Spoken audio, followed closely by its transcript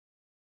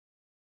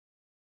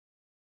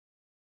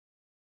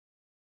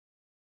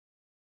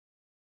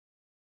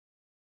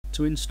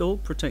To install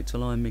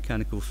Protecta-Line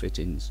mechanical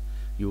fittings,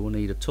 you will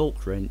need a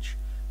torque wrench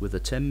with a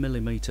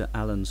 10mm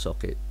Allen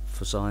socket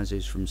for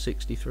sizes from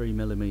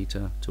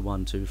 63mm to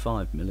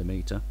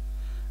 125mm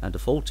and a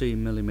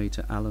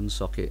 14mm Allen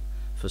socket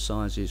for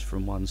sizes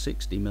from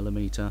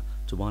 160mm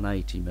to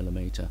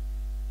 180mm.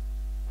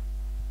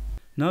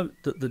 Note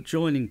that the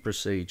joining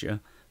procedure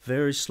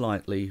varies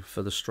slightly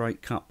for the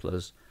straight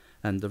couplers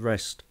and the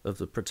rest of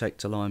the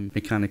Protecta-Line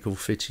mechanical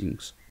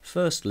fittings.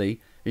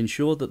 Firstly,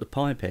 ensure that the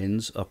pipe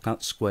ends are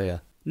cut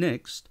square.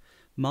 Next,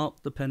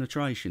 mark the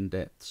penetration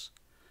depths.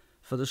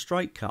 For the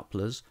straight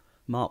couplers,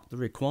 mark the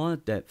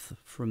required depth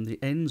from the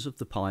ends of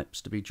the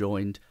pipes to be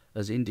joined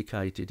as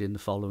indicated in the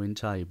following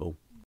table.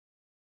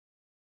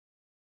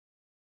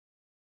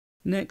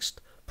 Next,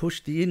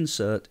 push the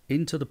insert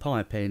into the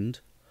pipe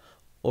end,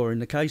 or in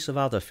the case of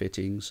other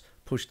fittings,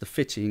 push the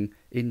fitting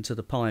into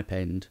the pipe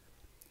end.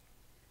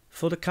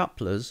 For the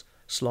couplers,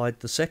 slide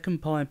the second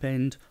pipe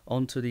end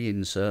onto the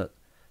insert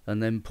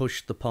and then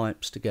push the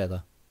pipes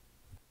together.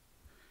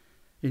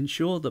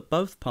 Ensure that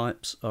both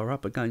pipes are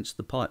up against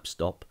the pipe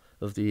stop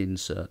of the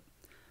insert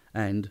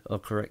and are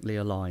correctly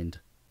aligned.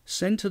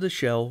 Centre the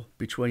shell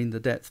between the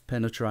depth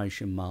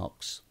penetration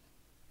marks.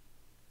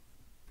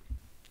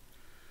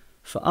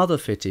 For other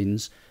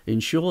fittings,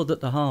 ensure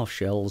that the half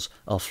shells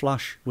are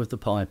flush with the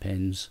pipe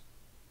ends.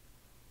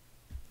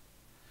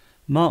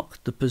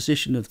 Mark the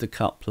position of the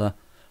coupler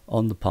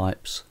on the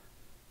pipes.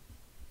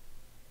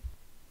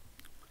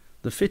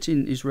 The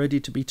fitting is ready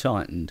to be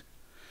tightened.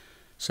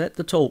 Set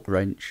the torque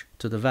wrench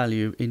to the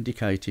value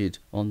indicated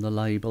on the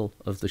label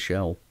of the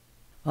shell.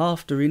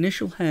 After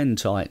initial hand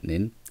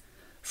tightening,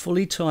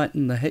 fully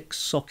tighten the hex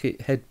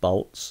socket head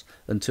bolts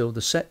until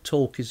the set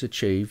torque is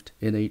achieved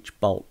in each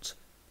bolt.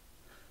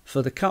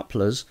 For the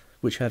couplers,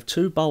 which have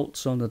 2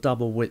 bolts on a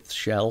double width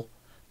shell,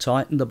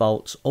 tighten the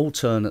bolts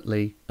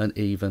alternately and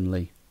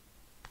evenly.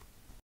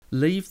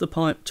 Leave the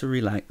pipe to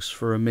relax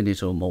for a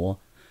minute or more,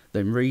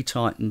 then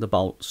retighten the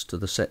bolts to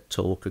the set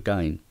torque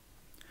again.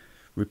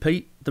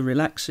 Repeat the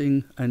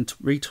relaxing and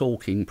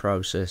retorquing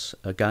process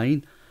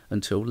again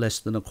until less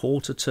than a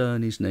quarter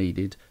turn is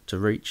needed to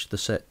reach the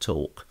set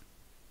torque.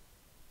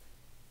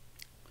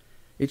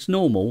 It's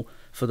normal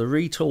for the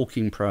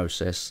retorquing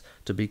process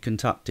to be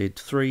conducted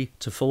 3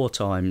 to 4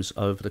 times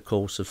over the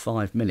course of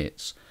 5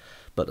 minutes,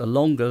 but a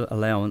longer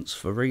allowance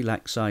for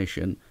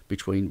relaxation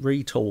between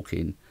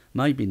retorquing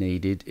may be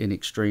needed in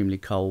extremely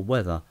cold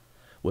weather,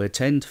 where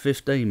 10 to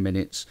 15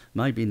 minutes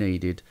may be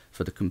needed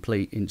for the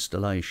complete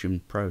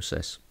installation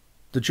process.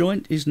 The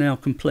joint is now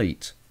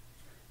complete.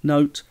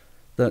 Note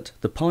that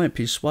the pipe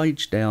is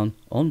swaged down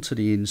onto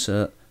the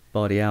insert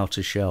by the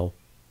outer shell.